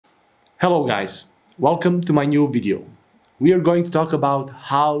Hello guys, welcome to my new video. We are going to talk about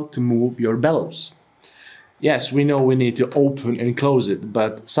how to move your bellows. Yes, we know we need to open and close it,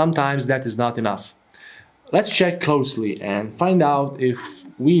 but sometimes that is not enough. Let's check closely and find out if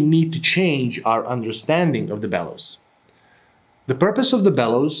we need to change our understanding of the bellows. The purpose of the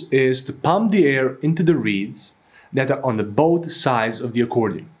bellows is to pump the air into the reeds that are on the both sides of the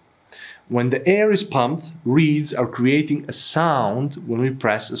accordion. When the air is pumped, reeds are creating a sound when we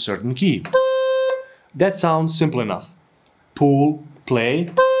press a certain key. That sounds simple enough. Pull, play,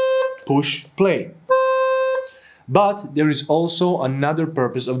 push, play. But there is also another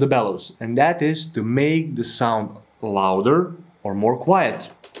purpose of the bellows, and that is to make the sound louder or more quiet.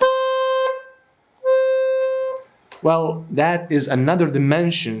 Well, that is another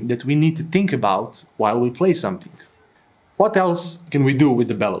dimension that we need to think about while we play something. What else can we do with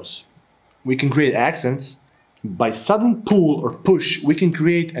the bellows? We can create accents. By sudden pull or push, we can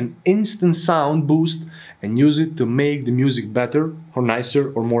create an instant sound boost and use it to make the music better or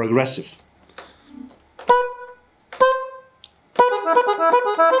nicer or more aggressive.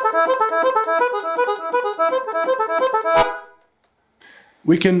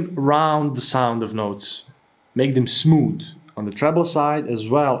 We can round the sound of notes, make them smooth on the treble side as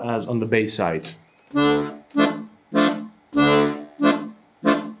well as on the bass side.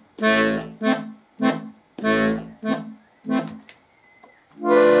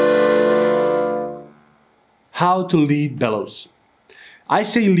 How to lead bellows. I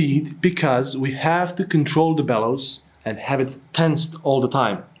say lead because we have to control the bellows and have it tensed all the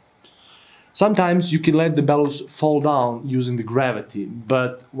time. Sometimes you can let the bellows fall down using the gravity,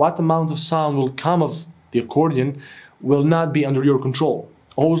 but what amount of sound will come of the accordion will not be under your control.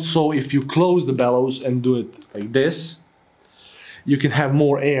 Also, if you close the bellows and do it like this, you can have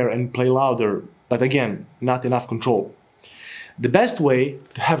more air and play louder, but again, not enough control. The best way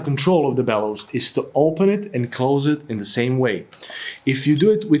to have control of the bellows is to open it and close it in the same way. If you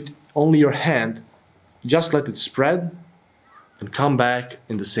do it with only your hand, just let it spread and come back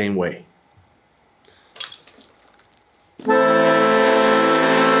in the same way.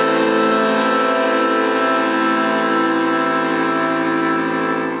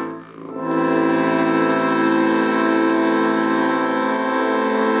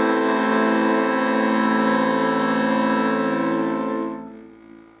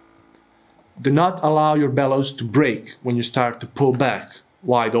 Do not allow your bellows to break when you start to pull back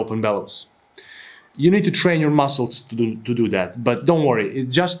wide open bellows. You need to train your muscles to do that, but don't worry,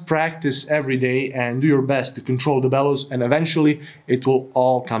 just practice every day and do your best to control the bellows, and eventually it will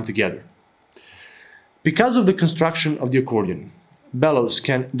all come together. Because of the construction of the accordion, bellows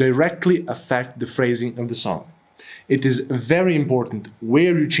can directly affect the phrasing of the song. It is very important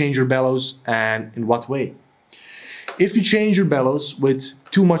where you change your bellows and in what way. If you change your bellows with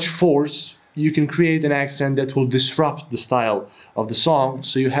too much force, you can create an accent that will disrupt the style of the song,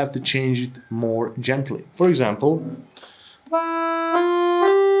 so you have to change it more gently. For example,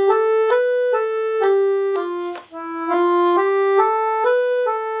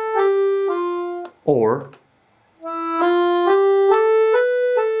 or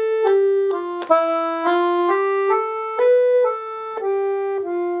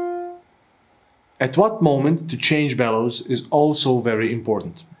at what moment to change bellows is also very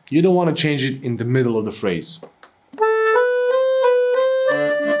important. You don't want to change it in the middle of the phrase.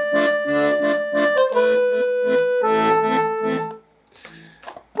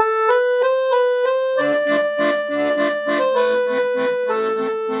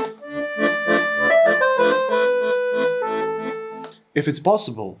 If it's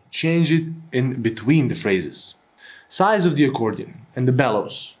possible, change it in between the phrases. Size of the accordion and the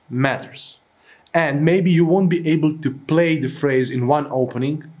bellows matters. And maybe you won't be able to play the phrase in one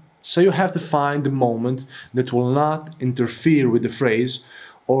opening, so you have to find the moment that will not interfere with the phrase,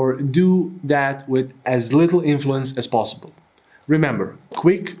 or do that with as little influence as possible. Remember,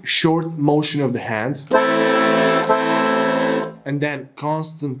 quick, short motion of the hand, and then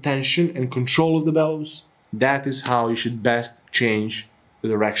constant tension and control of the bellows. That is how you should best change the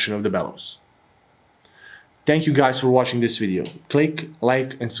direction of the bellows. Thank you guys for watching this video. Click,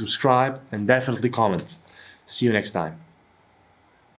 like and subscribe, and definitely comment. See you next time.